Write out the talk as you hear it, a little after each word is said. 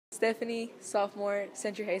Stephanie, sophomore,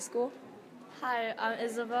 Century High School. Hi, I'm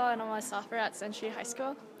Isabel, and I'm a sophomore at Century High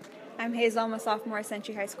School. I'm Hazel, I'm a sophomore at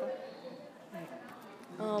Century High School.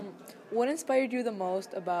 What inspired you the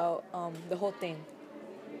most about the whole thing?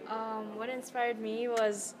 What inspired me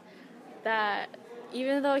was that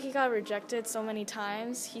even though he got rejected so many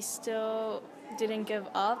times, he still didn't give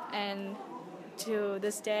up, and to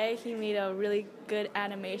this day, he made a really good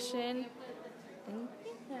animation. And,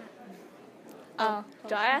 yeah.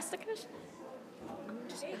 Do I ask the question?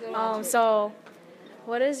 So,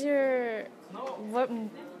 what does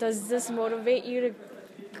this motivate you to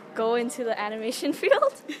go into the animation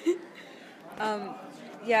field?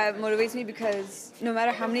 Yeah, it motivates me because no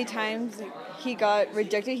matter how many times he got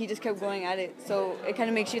rejected, he just kept going at it. So it kind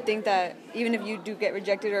of makes you think that even if you do get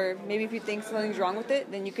rejected, or maybe if you think something's wrong with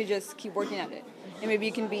it, then you could just keep working at it. And maybe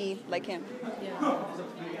you can be like him. Yeah.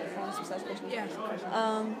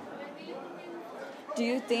 Do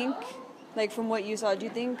you think, like from what you saw, do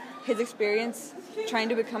you think his experience trying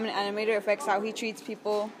to become an animator affects how he treats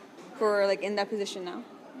people who are like in that position now?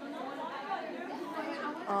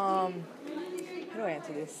 How do I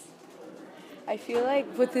answer this? I feel like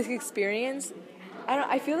with this experience,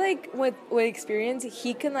 I feel like with experience,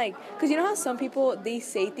 he can because you know how some people, they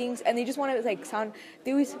say things and they just want to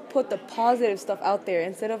they always put the positive stuff out there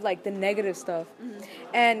instead of the negative stuff. Mm-hmm.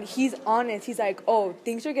 And he's honest. He's like, oh,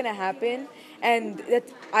 things are gonna happen, and that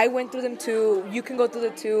I went through them too. You can go through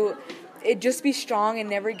them too. Just be strong and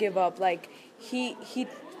never give up. He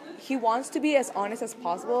wants to be as honest as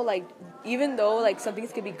possible. Even though some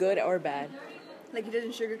things could be good or bad. Like he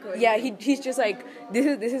doesn't sugarcoat it. Yeah, he's just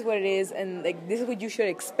this is what it is, and this is what you should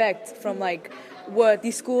expect from what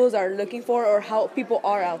these schools are looking for or how people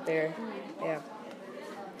are out there. Mm-hmm. Yeah.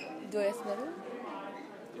 Do I ask another one?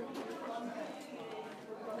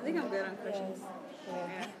 I think I'm good on questions.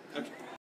 Yeah.